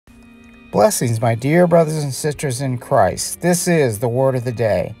Blessings, my dear brothers and sisters in Christ. This is the Word of the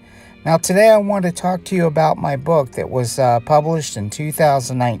Day. Now, today I want to talk to you about my book that was published in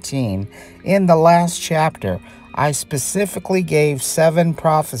 2019. In the last chapter, I specifically gave 7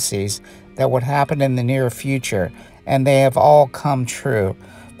 prophecies that would happen in the near future, and they have all come true.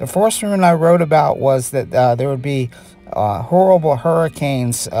 The first one I wrote about was that there would be horrible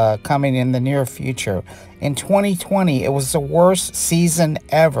hurricanes coming in the near future. In 2020, it was the worst season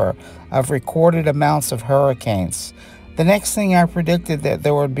ever of recorded amounts of hurricanes. The next thing I predicted that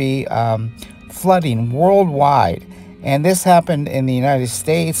there would be flooding worldwide, and this happened in the United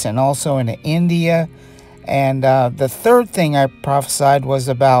States and also in India. And the third thing I prophesied was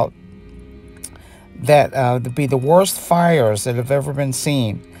about that there'd be the worst fires that have ever been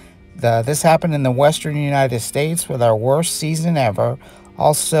seen. This happened in the western United States with our worst season ever.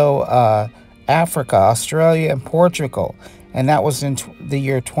 Also Africa, Australia, and Portugal, and that was in the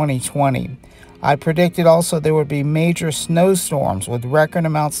year 2020. I predicted also there would be major snowstorms with record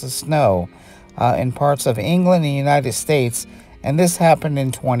amounts of snow in parts of England and the United States, and this happened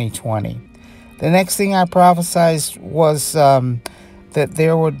in 2020. The next thing I prophesied was that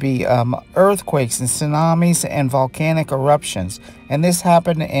there would be earthquakes and tsunamis and volcanic eruptions, and this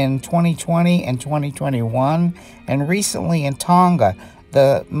happened in 2020 and 2021, and recently in Tonga,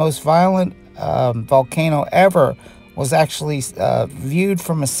 the most violent volcano ever was actually viewed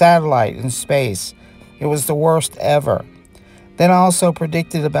from a satellite in space. It was the worst ever. Then I also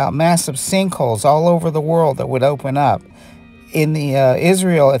predicted about massive sinkholes all over the world that would open up. In the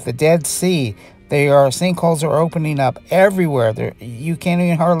Israel at the Dead Sea, sinkholes are opening up everywhere. You can't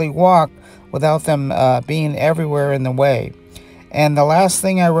even hardly walk without them being everywhere in the way. And the last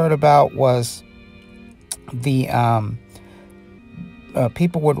thing I wrote about was the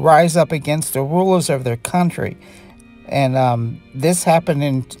people would rise up against the rulers of their country. And this happened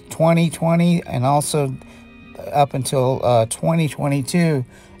in 2020 and also up until 2022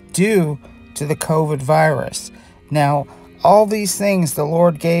 due to the COVID virus. Now, all these things the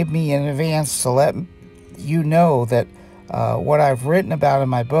Lord gave me in advance to let you know that what I've written about in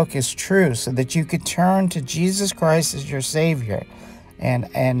my book is true, so that you could turn to Jesus Christ as your Savior and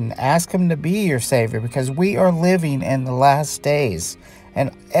ask Him to be your Savior, because we are living in the last days,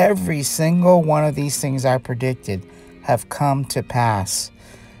 and every single one of these things I predicted have come to pass.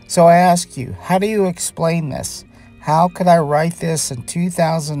 So I ask you, how do you explain this? How could I write this in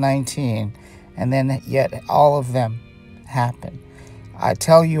 2019 and then yet all of them happen? I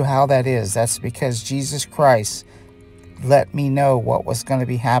tell you how that is. That's because Jesus Christ let me know what was going to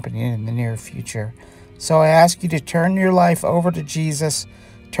be happening in the near future. So I ask you to turn your life over to Jesus.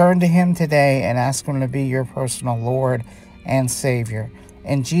 Turn to Him today and ask Him to be your personal Lord and Savior.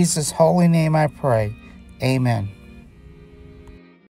 In Jesus' holy name I pray. Amen.